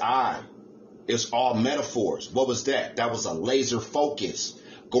lasers in his eye. It's all metaphors. What was that? That was a laser focus.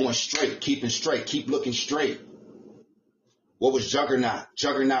 Going straight, keeping straight, keep looking straight. What was Juggernaut?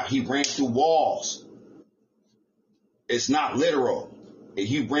 Juggernaut, he ran through walls. It's not literal.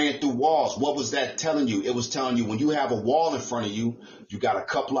 He ran through walls. What was that telling you? It was telling you when you have a wall in front of you, you got a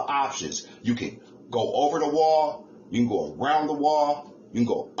couple of options. You can go over the wall, you can go around the wall, you can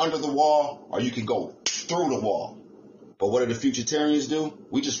go under the wall, or you can go through the wall. But what do the Futuritarians do?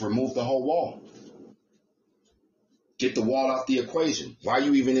 We just remove the whole wall. Get the wall out the equation. Why are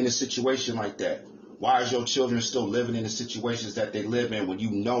you even in a situation like that? Why is your children still living in the situations that they live in when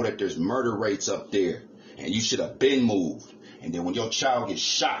you know that there's murder rates up there and you should have been moved? And then when your child gets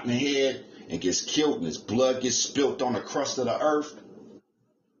shot in the head and gets killed and his blood gets spilt on the crust of the earth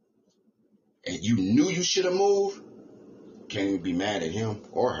and you knew you should have moved, can't even be mad at him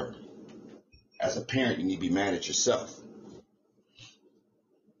or her. As a parent, you need to be mad at yourself.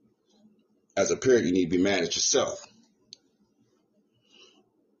 As a parent, you need to be mad at yourself.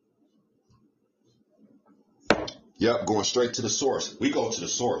 Yep, going straight to the source. We go to the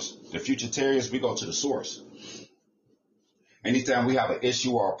source. The Futuritarians, we go to the source. Anytime we have an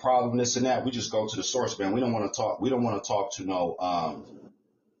issue or a problem, this and that, we just go to the source, man. We don't want to talk to no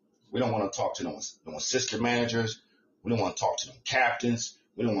assistant managers. We don't want to talk to no captains.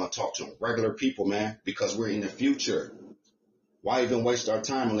 We don't want to talk to no regular people, man, because we're in the future. Why even waste our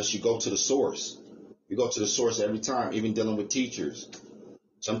time unless you go to the source? We go to the source every time, even dealing with teachers.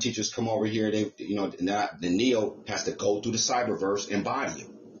 Some teachers come over here, the Neo has to go through the cyberverse and body you.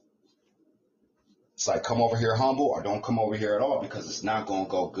 It's like, come over here humble or don't come over here at all, because it's not going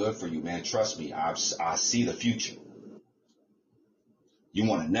to go good for you, man. Trust me, I see the future. You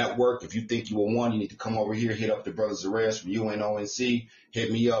want to network? If you think you are one, you need to come over here, hit up the Brothers Arrest from UNONC.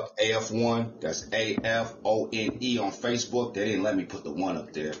 Hit me up, AF1, that's AFONE on Facebook. They didn't let me put the one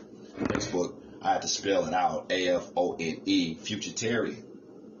up there on Facebook. I had to spell it out, AFONE, Futuritarian.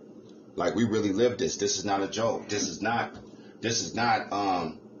 Like, we really live this. This is not a joke. This is not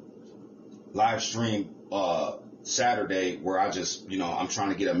live stream Saturday where I just, I'm trying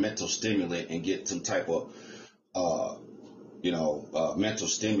to get a mental stimulant and get some type of mental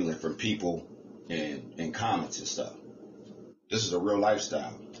stimulant from people and comments and stuff. This is a real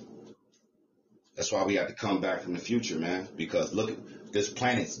lifestyle. That's why we have to come back from the future, man, because look, this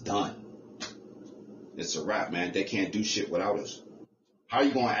planet's done. It's a wrap, man. They can't do shit without us. How are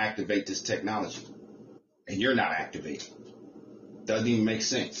you going to activate this technology and you're not activating? Doesn't even make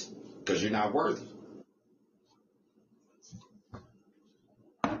sense because you're not worthy.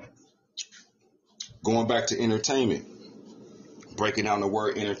 Going back to entertainment, breaking down the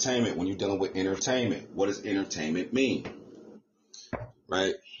word entertainment. When you're dealing with entertainment, what does entertainment mean?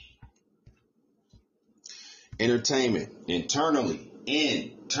 Right? Entertainment, internally,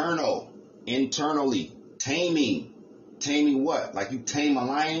 taming what? Like you tame a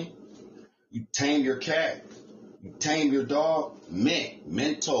lion, you tame your cat, you tame your dog,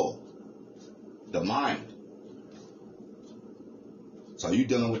 mental, the mind. So you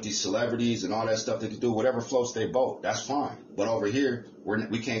dealing with these celebrities and all that stuff that they do, whatever floats their boat, that's fine. But over here,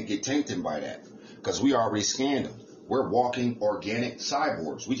 we can't get tainted by that because we already scanned them. We're walking organic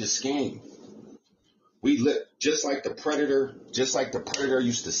cyborgs. We just scan you. We live just like the predator. Just like the predator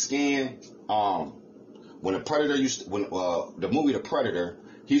used to scan. When the movie The Predator,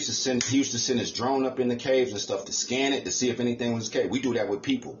 he used to send his drone up in the caves and stuff to scan it to see if anything was okay. We do that with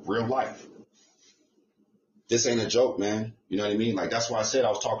people, real life. This ain't a joke, man. You know what I mean? Like, that's why I said I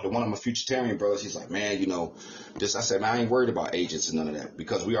was talking to one of my Futuritarian brothers. He's like, man, this. I said, man, I ain't worried about agents and none of that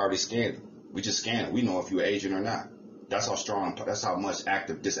because we already scanned them. We just scan it. We know if you're an agent or not. That's how strong. That's how much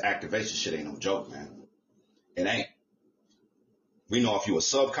this activation shit ain't no joke, man. It ain't. We know if you're a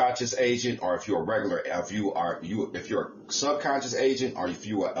subconscious agent or if you're a regular. If you're a subconscious agent or if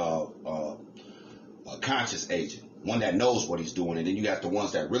you're a conscious agent. One that knows what he's doing, and then you got the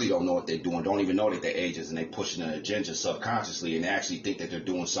ones that really don't know what they're doing, don't even know that they're agents, and they pushing an agenda subconsciously, and they actually think that they're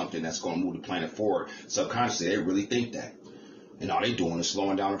doing something that's going to move the planet forward. Subconsciously, they really think that. And all they're doing is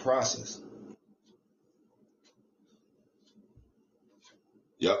slowing down the process.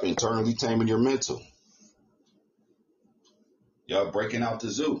 Yep, internally taming your mental. Yep, breaking out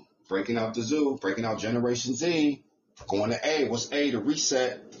the zoo, breaking out Generation Z, going to A. What's A? The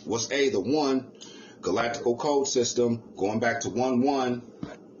reset. What's A? The one. Galactical code system, going back to 1-1.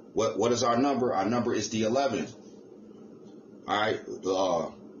 What is our number? Our number is the 11. All right.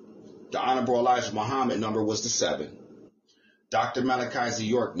 The Honorable Elijah Muhammad number was the 7. Dr. Malachi Z.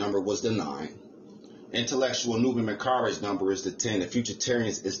 York number was the 9. Intellectual Nuben Makari's number is the 10. The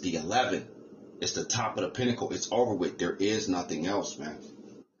Futuritarians is the 11. It's the top of the pinnacle. It's over with. There is nothing else, man.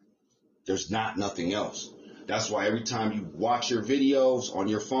 There's nothing else. That's why every time you watch your videos on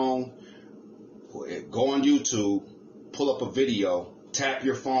your phone, go on YouTube, pull up a video, tap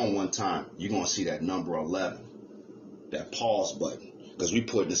your phone one time. You're going to see that number 11, that pause button. because we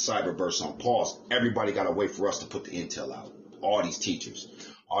put the cyberverse on pause. Everybody got to wait for us to put the intel out. All these teachers,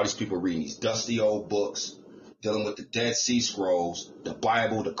 all these people reading these dusty old books, dealing with the Dead Sea Scrolls, the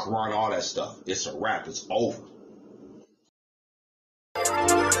Bible, the Quran, all that stuff. It's a wrap. It's over.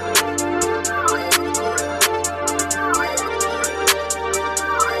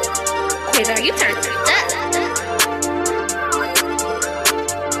 Quasar, you turned up.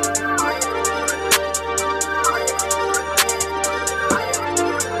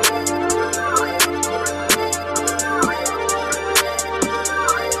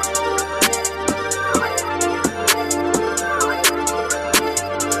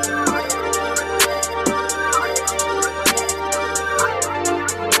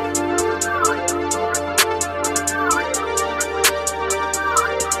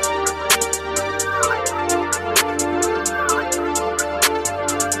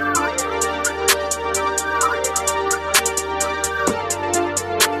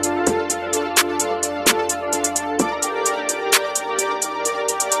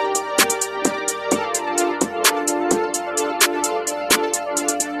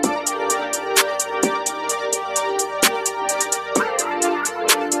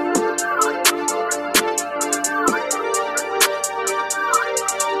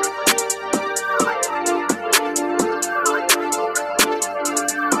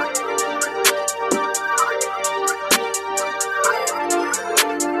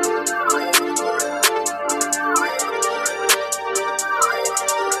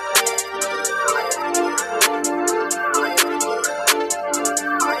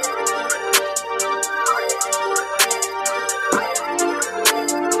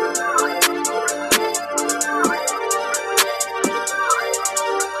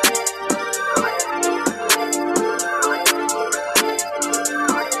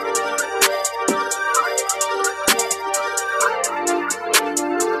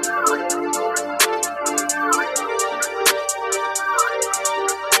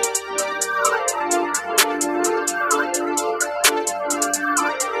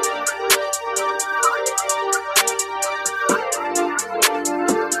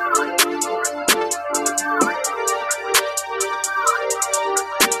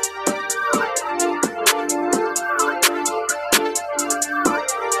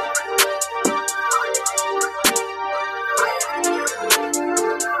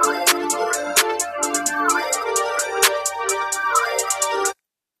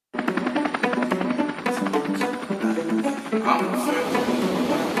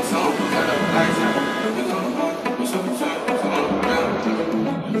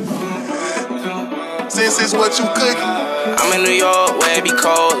 This is what you cooking. I'm in New York where it be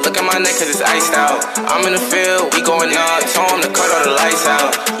cold. Look at my neck cause it's iced out. I'm in the field, we going up. Told him to cut all the lights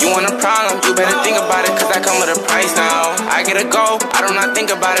out. You want a problem, you better think about it cause I come with a price now. I get a go, I do not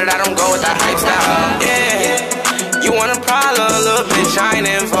think about it, I don't go with that hype style. Yeah, you want a problem, little bitch, I ain't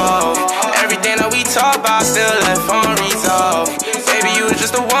involved. Everything that we talk about still left unresolved. Baby, you was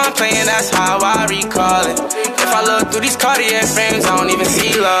just the one playing, that's how I recall it. If I look through these Cartier frames, I don't even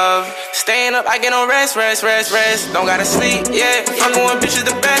see love. Staying up, I get no rest. Don't gotta sleep, yeah. Fucking with bitches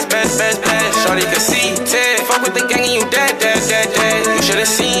the best. Shorty can see, Ted. Fuck with the gang and you dead. You should've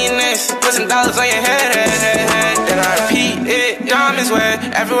seen this. Put some dollars on your head. Then I repeat it. Diamonds wet.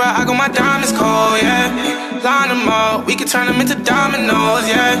 Everywhere I go, my diamonds cold, yeah. Line them up, we can turn them into dominoes,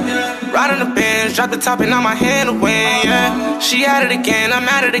 yeah. Ride on the bench, drop the top and on my hand to win, yeah. She at it again, I'm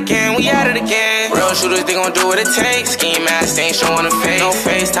at it again, we at it again. Real shooters, they gon' do what it takes. Scheme ass, they ain't showing a face. No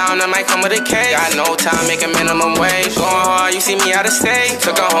FaceTime, that might come with a case. Got no time, make a minimum wage. Going hard, you see me out of state.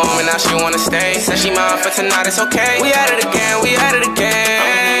 Took her home and now she wanna stay. Said she mine for tonight, it's okay. We at it again, we at it again.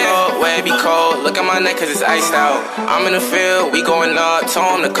 I'm in New York, where it be cold. Look at my neck cause it's iced out. I'm in the field, we going up.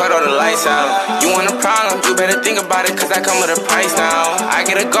 Told him to cut all the lights out. You want a problem, you better think about it cause I come with a price now. I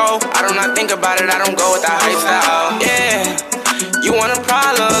get a go, I do not think about it, I don't go with that hype style. Yeah, you want a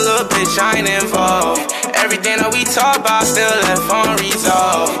problem, little bitch, I ain't involved. Everything that we talk about still left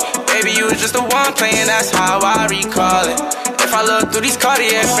unresolved. Baby, you was just the one playing, that's how I recall it. If I look through these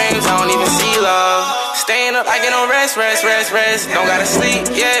Cartier frames, I don't even see love. Staying up, I get no rest. Don't gotta sleep,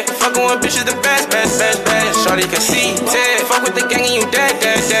 yeah. Fucking with bitches the best. Shorty can see, Ted. Fuck with the gang and you dead.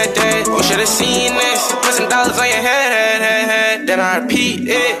 You should've seen this. Put some dollars on your head. Then I repeat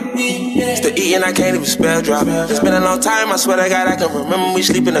it. It's the E and I can't even spell drop. It's been a long time, I swear to God, I can remember we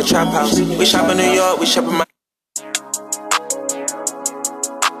sleep in a trap house. We shop in New York, we shop in my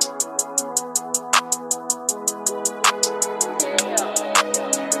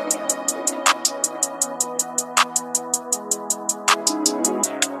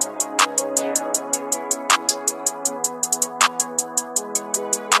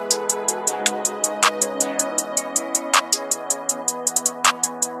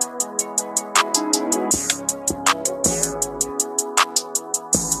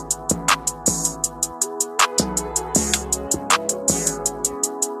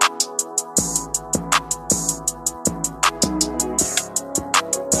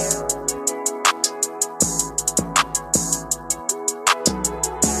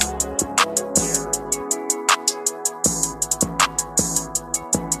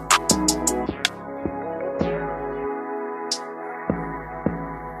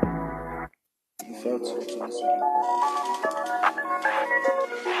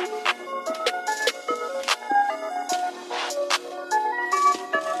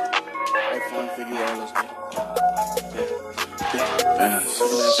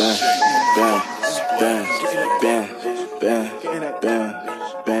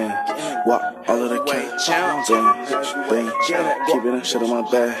Walk all of the keeping that shit on my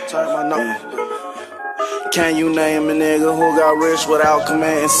back. Can you name a nigga who got rich without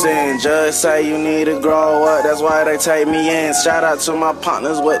committing sin? Just say you need to grow up, that's why they take me in. Shout out to my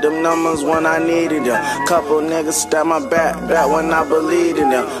partners with them numbers when I needed them. Couple niggas stabbed my back when I believed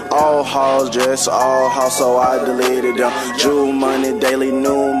in them. All hoes, just all hoes, so I deleted them. Jewel money, daily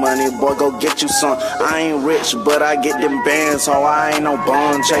new money, boy go get you some. I ain't rich, but I get them bands, so I ain't no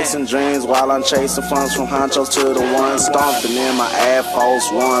bum. Chasing dreams while I'm chasing funds from honchos to the ones stomping in my ass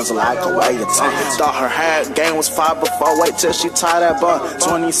false ones like a way of tongue. Thought her hair game was 5 before, wait till she tie that bun.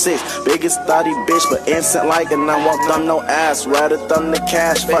 26, biggest thotty bitch, but instant like and I won't thumb no ass. Rather thumb the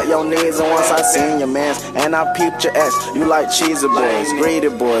cash, fuck your needs. And once I seen your mans, and I peeped your ass. You like cheesy boys, greedy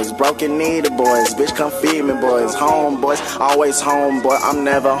boys, broken needed boys. Bitch come feed me boys, homeboys, always homeboy. I'm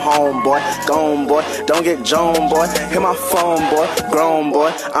never homeboy, gone boy, don't get Joan boy. Hit my phone boy, grown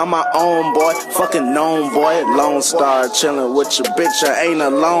boy, I'm my own boy, fucking known boy. Lone Star, chillin' with your bitch, I ain't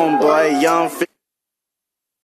alone boy. Young